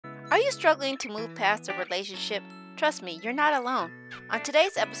Are you struggling to move past a relationship? Trust me, you're not alone. On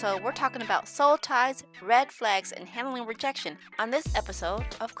today's episode, we're talking about soul ties, red flags, and handling rejection on this episode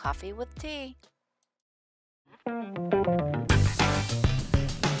of Coffee with Tea.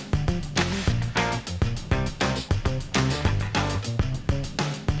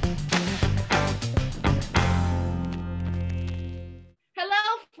 Hello,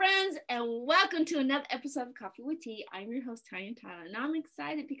 friends, and welcome to another episode of Coffee with Tea. I'm your host, Tonia and Tonda, and I'm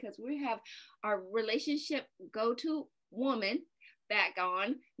excited because we have our relationship go-to woman back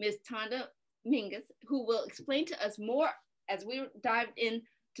on, Miss Tonda Mingus, who will explain to us more as we dive into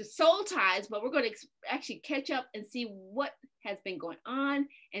soul ties, but we're going to actually catch up and see what has been going on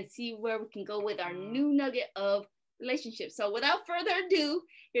and see where we can go with our new nugget of relationships. So without further ado,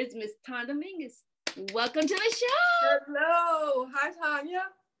 here's Miss Tonda Mingus. Welcome to the show. Hello. Hi, Tanya.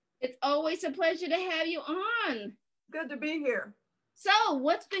 It's always a pleasure to have you on. Good to be here. So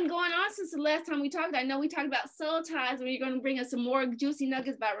what's been going on since the last time we talked? I know we talked about soul ties, and you're going to bring us some more juicy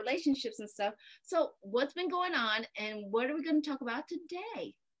nuggets about relationships and stuff. So what's been going on, and what are we going to talk about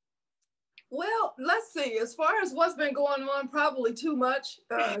today? Well, let's see. As far as what's been going on, probably too much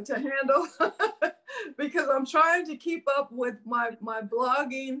to handle because I'm trying to keep up with my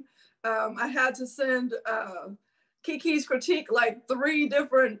blogging. I had to send Kiki's critique like 3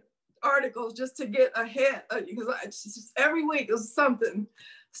 different articles just to get ahead because just every week is something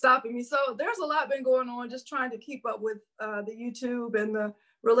stopping me. So there's a lot been going on, just trying to keep up with the YouTube and the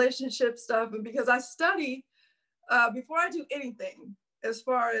relationship stuff. And because I study before I do anything, as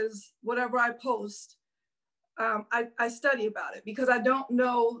far as whatever I post, I study about it because I don't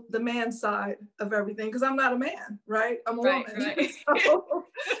know the man side of everything because I'm not a man, right? I'm a woman. Right.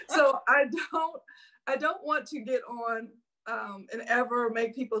 So I don't want to get on and ever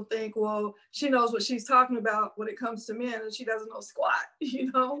make people think, well, she knows what she's talking about when it comes to men and she doesn't know squat,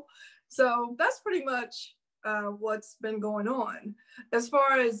 you know? So that's pretty much what's been going on. As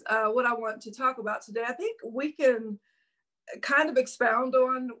far as what I want to talk about today, I think we can kind of expound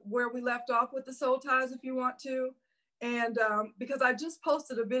on where we left off with the soul ties if you want to. And because I just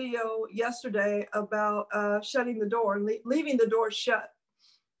posted a video yesterday about shutting the door and leaving the door shut.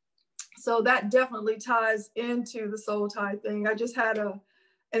 So that definitely ties into the soul tie thing. I just had an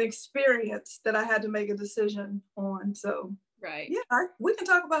experience that I had to make a decision on. So right. Yeah, we can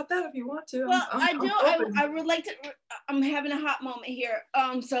talk about that if you want to. Well, I would like to, I'm having a hot moment here.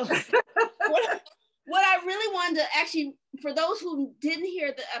 So what I really wanted to actually, for those who didn't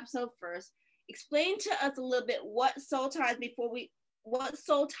hear the episode first, explain to us a little bit what soul ties what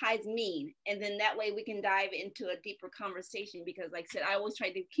soul ties mean, and then that way we can dive into a deeper conversation, because like I said, I always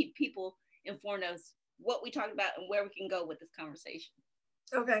try to keep people informed of what we talk about and where we can go with this conversation.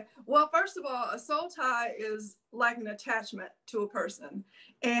 Okay, well, first of all, a soul tie is like an attachment to a person,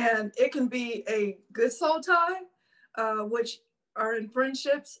 and it can be a good soul tie, which are in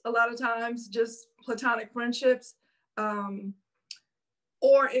friendships a lot of times, just platonic friendships,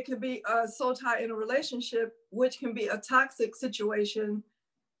 or it could be a soul tie in a relationship, which can be a toxic situation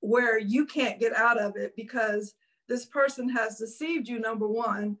where you can't get out of it because this person has deceived you, number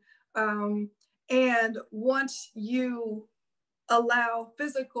one. And once you allow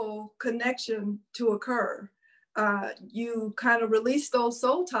physical connection to occur, you kind of release those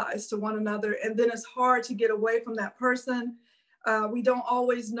soul ties to one another, and then it's hard to get away from that person. We don't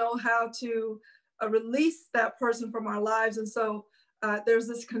always know how to release that person from our lives. And so there's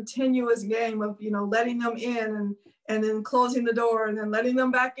this continuous game of, letting them in and then closing the door and then letting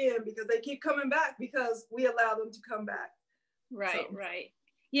them back in because they keep coming back because we allow them to come back. Right, so. Right.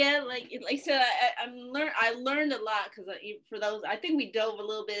 Yeah, like I said, I learned a lot because for those, I think we dove a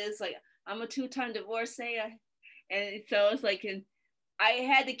little bit. It's like, I'm a 2-time divorcee. And so it's like, I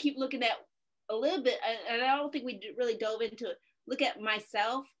had to keep looking at a little bit, and I don't think we really dove into it. Look at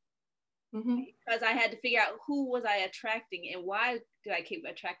myself, because I had to figure out who was I attracting and why do I keep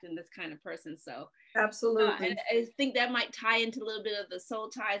attracting this kind of person. So absolutely, and I think that might tie into a little bit of the soul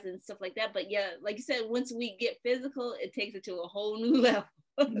ties and stuff like that. But yeah, like you said, once we get physical, it takes it to a whole new level.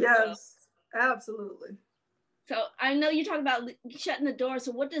 Yes, absolutely. So I know you talk about shutting the door.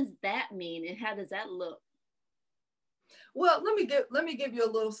 So what does that mean, and how does that look? Well, let me give you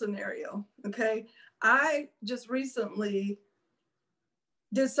a little scenario. Okay, I just recently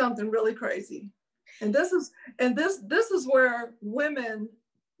did something really crazy, and this is where women,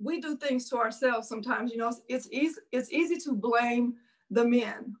 we do things to ourselves sometimes. It's easy to blame the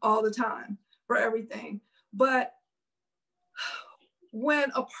men all the time for everything, but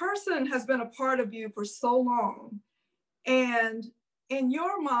when a person has been a part of you for so long, and in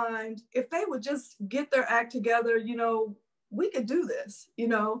your mind, if they would just get their act together, we could do this,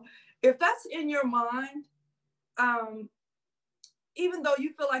 if that's in your mind, even though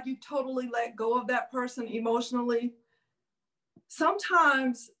you feel like you totally let go of that person emotionally,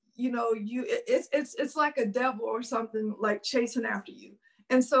 sometimes, it's like a devil or something like chasing after you.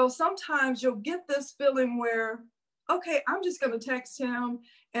 And so sometimes you'll get this feeling where, okay, I'm just going to text him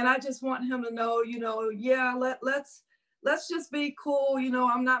and I just want him to know, yeah, let's just be cool.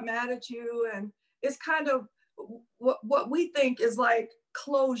 I'm not mad at you. And it's kind of what we think is like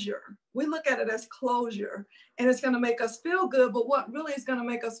closure. We look at it as closure, and it's going to make us feel good. But what really is going to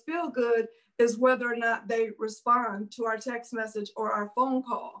make us feel good is whether or not they respond to our text message or our phone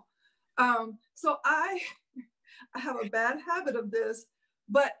call. So I have a bad habit of this,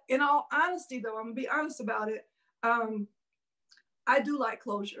 but in all honesty, though, I'm gonna be honest about it. I do like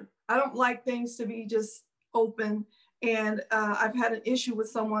closure. I don't like things to be just open. And I've had an issue with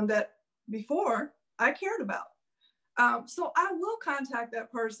someone that before I cared about. So I will contact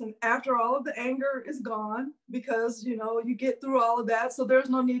that person after all of the anger is gone, because, you get through all of that. So there's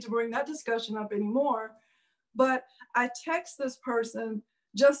no need to bring that discussion up anymore. But I text this person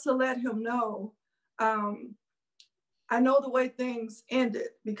just to let him know, I know the way things ended,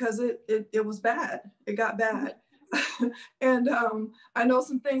 because it was bad. It got bad. And I know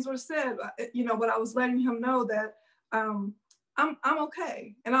some things were said, but I was letting him know that I'm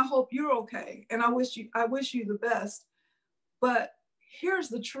okay, and I hope you're okay, and I wish you the best. But here's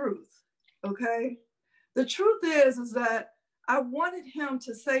the truth, okay? The truth is that I wanted him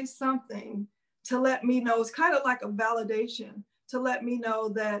to say something to let me know. It's kind of like a validation to let me know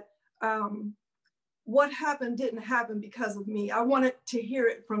that what happened didn't happen because of me. I wanted to hear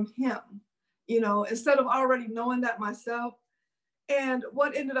it from him, instead of already knowing that myself. And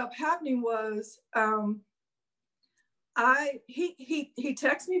what ended up happening was he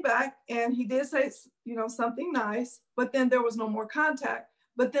texted me back, and he did say, something nice, but then there was no more contact.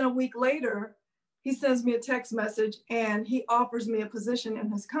 But then a week later, he sends me a text message and he offers me a position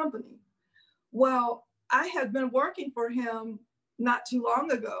in his company. Well, I had been working for him not too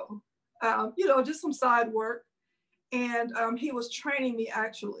long ago, just some side work. And he was training me,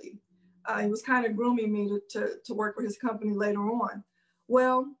 actually. He was kind of grooming me to work for his company later on.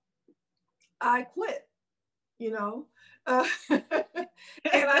 Well, I quit, and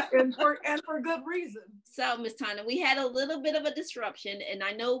for good reason. So, Ms. Tonda, we had a little bit of a disruption, and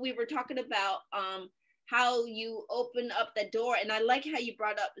I know we were talking about how you open up the door, and I like how you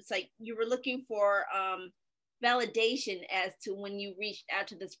brought up, it's like you were looking for validation as to when you reached out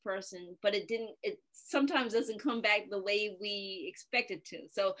to this person, but it sometimes doesn't come back the way we expected to.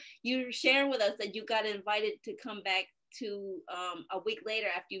 So you're sharing with us that you got invited to come back to a week later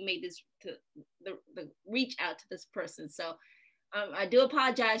after you made the reach out to this person. So I do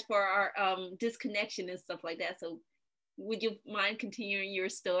apologize for our disconnection and stuff like that. So would you mind continuing your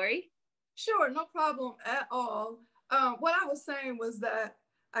story? Sure, no problem at all. What I was saying was that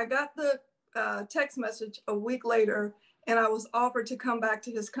I got the text message a week later, and I was offered to come back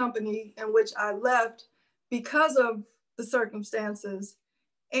to his company, in which I left because of the circumstances.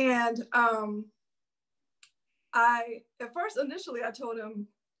 And initially I told him,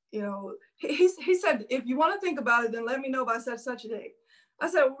 he said, if you want to think about it, then let me know by such a date. I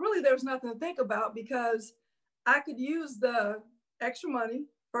said, well, really, there's nothing to think about, because I could use the extra money,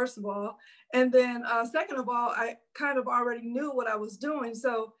 first of all. And then second of all, I kind of already knew what I was doing.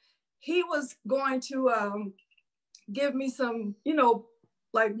 So he was going to give me some,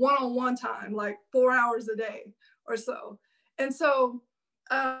 like one-on-one time, like 4 hours a day or so. And so,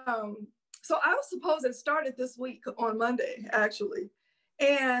 so I was supposed to start it this week on Monday, actually.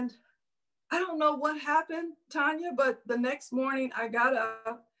 And I don't know what happened, Tonya, but the next morning I got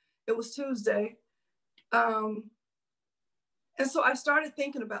up, it was Tuesday. And so I started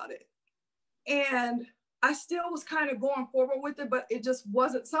thinking about it. And I still was kind of going forward with it, but it just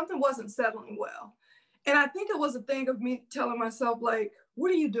something wasn't settling well. And I think it was a thing of me telling myself, like, what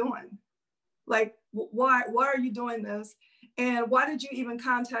are you doing? Like, why are you doing this? And why did you even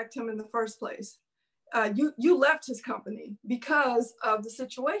contact him in the first place? You left his company because of the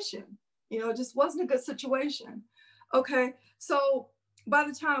situation. It just wasn't a good situation. Okay, so by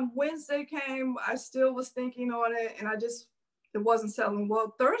the time Wednesday came, I still was thinking on it, and it wasn't settling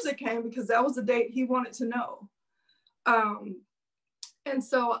well. Thursday came, because that was the date he wanted to know. And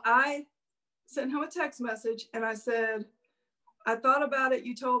so I sent him a text message, and I said, I thought about it.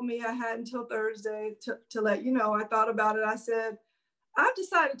 You told me I had until Thursday to let you know. I thought about it. I said, I've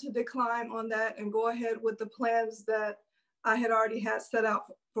decided to decline on that and go ahead with the plans that I had already had set out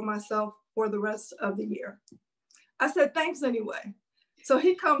for myself for the rest of the year. I said, thanks anyway. So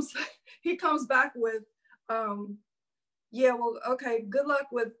he comes back with, yeah, well, okay, good luck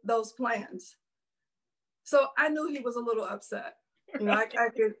with those plans. So I knew he was a little upset. You know,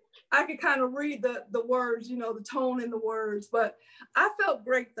 I could kind of read the words, you know, the tone in the words, but I felt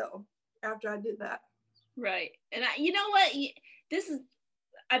great though after I did that. Right. And you know what? This is,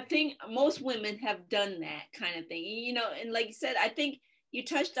 I think most women have done that kind of thing. You know, and like you said, I think you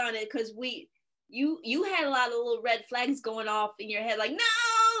touched on it because you had a lot of little red flags going off in your head, like,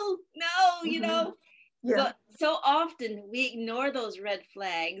 no, no, you know. Yeah. But so often we ignore those red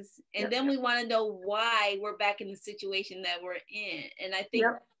flags, and Yep. then we want to know why we're back in the situation that we're in. And I think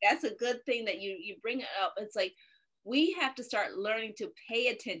Yep. that's a good thing that you bring it up. It's like we have to start learning to pay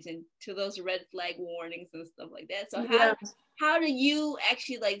attention to those red flag warnings and stuff like that. So Yeah. how do you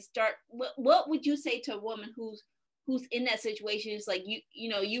actually like start? What would you say to a woman who's in that situation? It's like you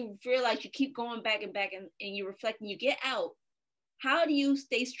know you feel like you keep going back and back, and you reflect and you get out. How do you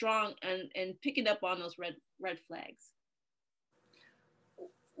stay strong and picking up on those red flags?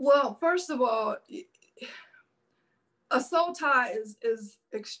 Well, first of all, a soul tie is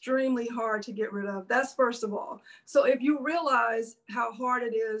extremely hard to get rid of. That's first of all. So if you realize how hard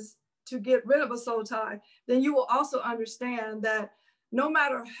it is to get rid of a soul tie, then you will also understand that no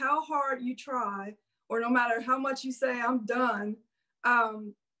matter how hard you try, or no matter how much you say I'm done,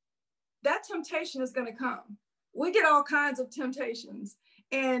 that temptation is going to come. We get all kinds of temptations,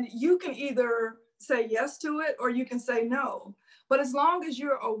 and you can either say yes to it or you can say no. But as long as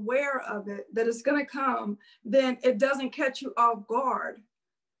you're aware of it, that it's going to come, then it doesn't catch you off guard.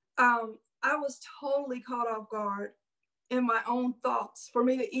 I was totally caught off guard in my own thoughts for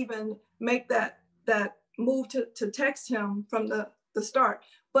me to even make that move to text him from the start.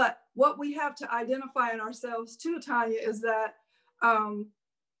 But what we have to identify in ourselves too, Tonia, is that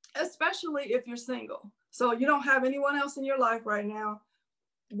especially if you're single, so you don't have anyone else in your life right now,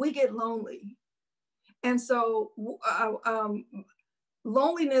 we get lonely. And so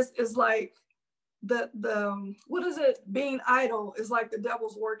loneliness is like the what is it, being idle is like the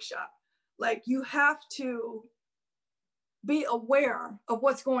devil's workshop. Like you have to be aware of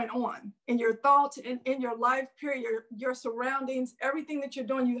what's going on in your thoughts, in your life period, your surroundings, everything that you're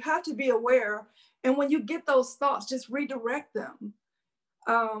doing. You have to be aware, and when you get those thoughts, just redirect them.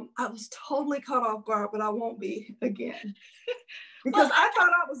 I was totally caught off guard, but I won't be again. Because well, I thought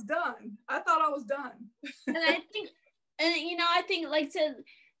I was done. I thought I was done. And I think, and you know, I think, like I said,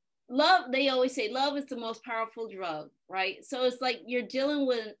 love, they always say love is the most powerful drug, right? So it's like you're dealing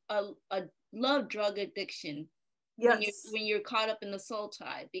with a love drug addiction. Yes. When you're caught up in the soul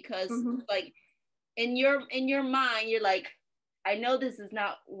tie, because like in your mind, you're like, I know this is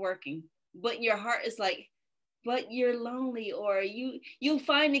not working, but your heart is like, but you're lonely, or you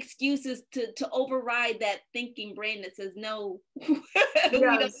find excuses to override that thinking brain that says no, we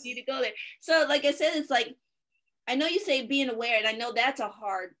don't need to go there. So like I said, it's like, I know you say being aware, and I know that's a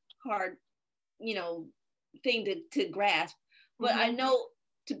hard you know thing to grasp, but I know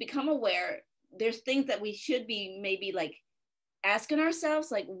to become aware, there's things that we should be maybe like asking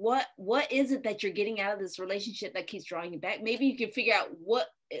ourselves, like what is it that you're getting out of this relationship that keeps drawing you back? Maybe you can figure out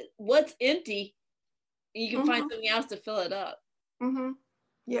what's empty, and you can find something else to fill it up.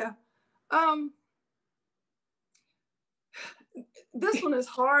 Yeah. This one is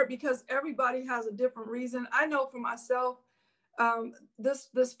hard because everybody has a different reason. I know for myself,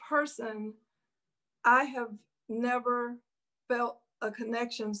 this person, I have never felt a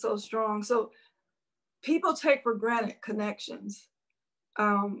connection so strong. So people take for granted connections.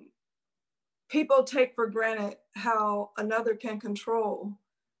 People take for granted how another can control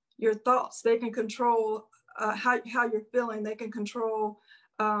your thoughts. They can control how you're feeling. They can control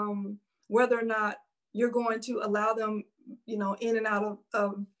whether or not you're going to allow them, you know, in and out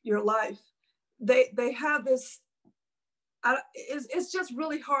of your life. They have this, it's just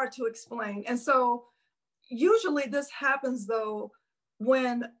really hard to explain. And so usually this happens though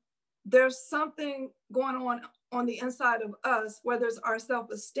when there's something going on the inside of us, whether it's our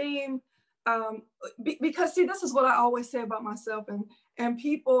self-esteem, because see, this is what I always say about myself, and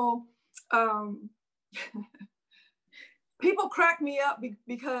people people crack me up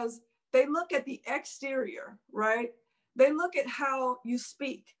because they look at the exterior, right? They look at how you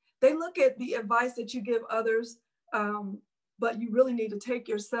speak. They look at the advice that you give others, but you really need to take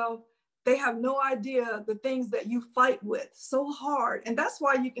yourself. They have no idea the things that you fight with so hard. And that's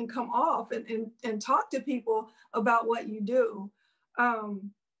why you can come off and talk to people about what you do.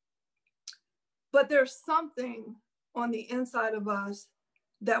 But there's something on the inside of us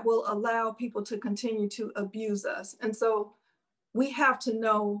that will allow people to continue to abuse us. And so we have to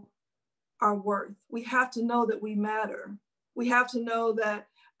know our worth. We have to know that we matter. We have to know that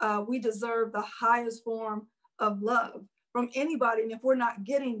we deserve the highest form of love. from anybody. And if we're not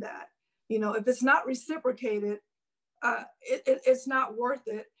getting that, you know, if it's not reciprocated, it's not worth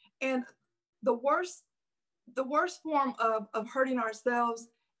it. And the worst form of hurting ourselves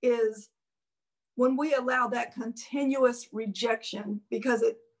is when we allow that continuous rejection, because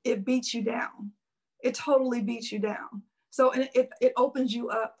it beats you down. It totally beats you down. So it opens you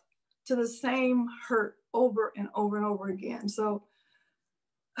up to the same hurt over and over and over again. So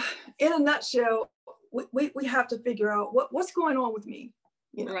in a nutshell, we have to figure out what's going on with me.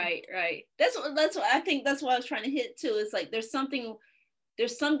 You know? Right. That's what I think. That's what I was trying to hit too. It's like there's something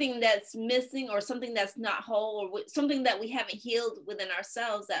that's missing, or something that's not whole, or something that we haven't healed within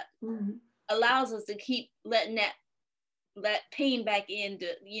ourselves that allows us to keep letting that pain back into,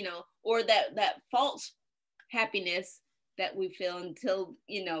 you know, or that false happiness that we feel until,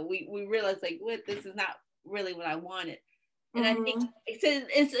 you know, we realize like, what, this is not really what I wanted. And I think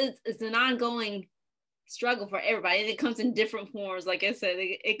it's an ongoing struggle for everybody, and it comes in different forms. Like I said,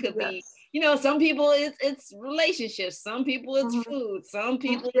 it could be, you know, some people it's relationships, some people it's food, some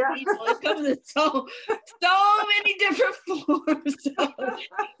people you know, it comes in so many different forms. So,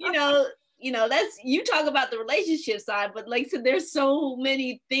 you know, that's, you talk about the relationship side, but like I said, there's so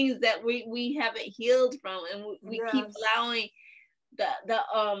many things that we haven't healed from, and we keep allowing the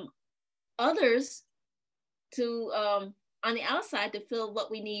others to on the outside to feel what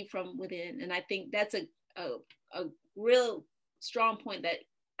we need from within. And I think that's a real strong point that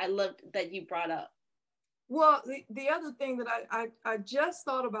I loved that you brought up. Well, the other thing that I just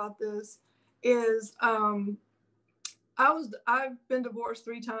thought about this is I've been divorced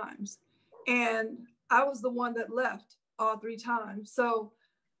 3 times, and I was the one that left all 3 times. So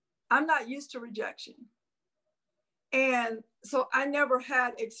I'm not used to rejection. And so I never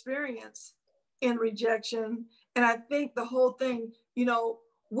had experience in rejection. And I think the whole thing, you know,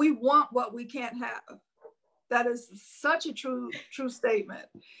 we want what we can't have. That is such a true statement.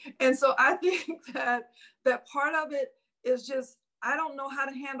 And so I think that part of it is just, I don't know how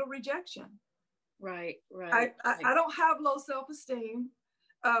to handle rejection. Right. I don't have low self-esteem.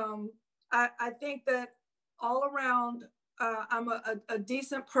 I think that all around, I'm a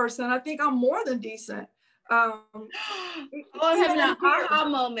decent person. I think I'm more than decent. I'm having an aha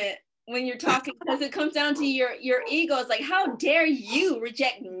moment when you're talking, because it comes down to your ego. It's like, how dare you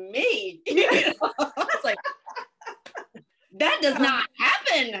reject me? You know? It's like, that does not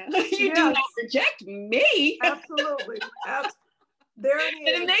happen. You do not reject me. Absolutely. There it is.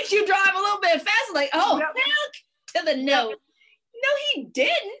 And it makes you drive a little bit faster, like, oh, heck to the no. No, he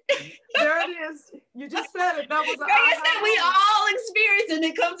didn't. There it is. You just said it. That was like I said, we all experience it, and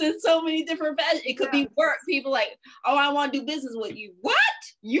it comes in so many different fashions. It could be work. People like, oh, I want to do business with you. What?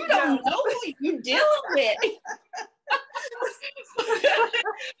 You don't know who you're dealing with. But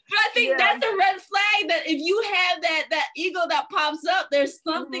I think that's a red flag, that if you have that ego that pops up, there's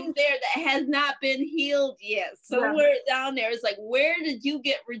something there that has not been healed yet. Somewhere down there, it's like, where did you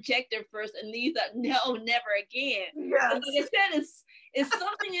get rejected first? And these are no, never again. Yes. And like I said, it's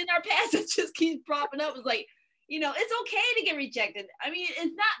something in our past that just keeps popping up. It's like, you know, it's okay to get rejected. I mean,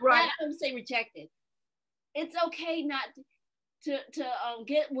 it's not right. I don't say rejected. It's okay not to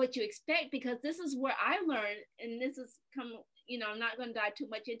get what you expect, because this is where I learned, and this is you know, I'm not going to dive too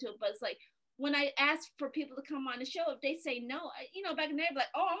much into it, but it's like, when I ask for people to come on the show, if they say no, you know, back in there, like,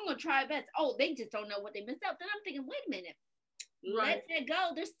 oh, I'm going to try best. Oh, they just don't know what they missed out. Then I'm thinking, wait a minute. Let that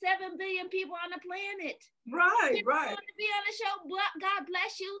go. There's 7 billion people on the planet. Right. Want to be on the show. God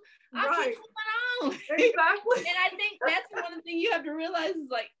bless you. I'll keep moving on. Exactly. And I think that's one of the things you have to realize is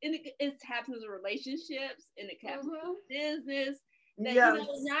like, it happens in relationships, and it happens in business. That you know,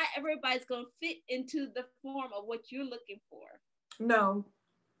 not everybody's gonna fit into the form of what you're looking for. No.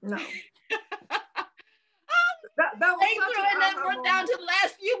 that was and then we're down to the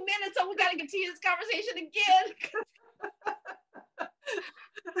last few minutes, so we gotta continue this conversation again.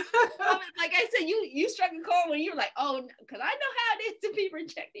 Like I said, you struck a chord when you were like, oh, because I know how it is to be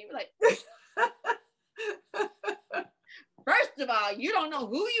rejected. You're like, first of all, you don't know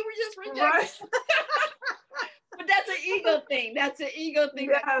who you were just rejecting. Right. But that's an ego thing. That's an ego thing.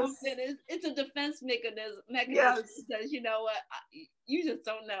 Yes. That comes in. It's a defense mechanism. Yes. Because you know what, you just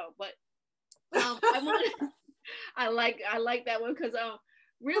don't know. But I like that one, because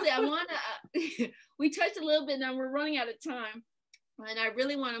really I want to. We touched a little bit, now we're running out of time, and I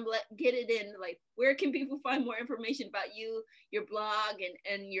really want to get it in. Like, where can people find more information about you, your blog,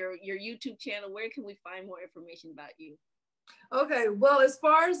 and your YouTube channel? Where can we find more information about you? Okay, well, as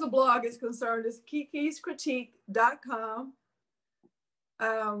far as the blog is concerned, it's kikiscritique.com.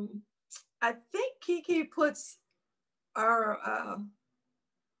 I think Kiki puts our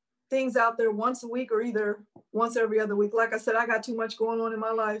things out there once a week or either once every other week. Like I said, I got too much going on in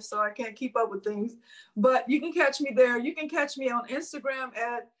my life, so I can't keep up with things. But you can catch me there. You can catch me on Instagram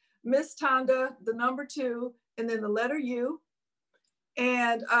at Miss Tonda, the number 2, and then the letter U.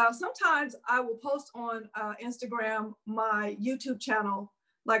 And sometimes I will post on Instagram my YouTube channel,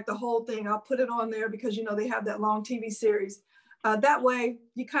 like the whole thing. I'll put it on there because, you know, they have that long TV series. That way,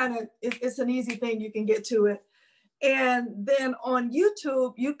 you kind of, it's an easy thing. You can get to it. And then on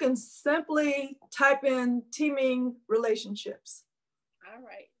YouTube, you can simply type in teaming relationships. All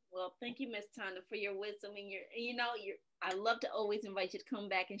right. Well, thank you, Miss Tonda, for your wisdom and I love to always invite you to come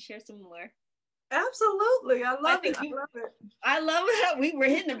back and share some more. Absolutely. I love it. I love it. We were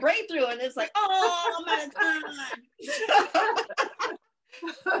hitting a breakthrough and it's like, oh, I'm out of time.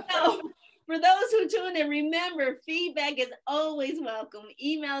 So, for those who tune in, remember, feedback is always welcome.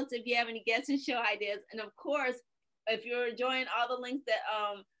 Email us if you have any guest and show ideas. And of course, if you're enjoying all the links that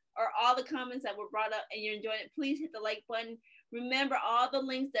or all the comments that were brought up and you're enjoying it, please hit the like button. Remember, all the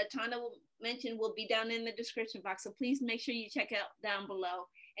links that Tonda will mention will be down in the description box. So please make sure you check out down below.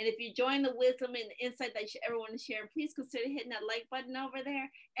 And if you're enjoying the wisdom and the insight that you ever want to share, please consider hitting that like button over there.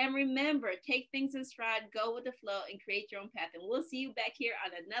 And remember, take things in stride, go with the flow, and create your own path. And we'll see you back here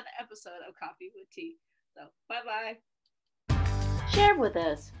on another episode of Coffee with Tea. So bye-bye. Share with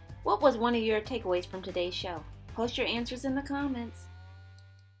us, what was one of your takeaways from today's show? Post your answers in the comments.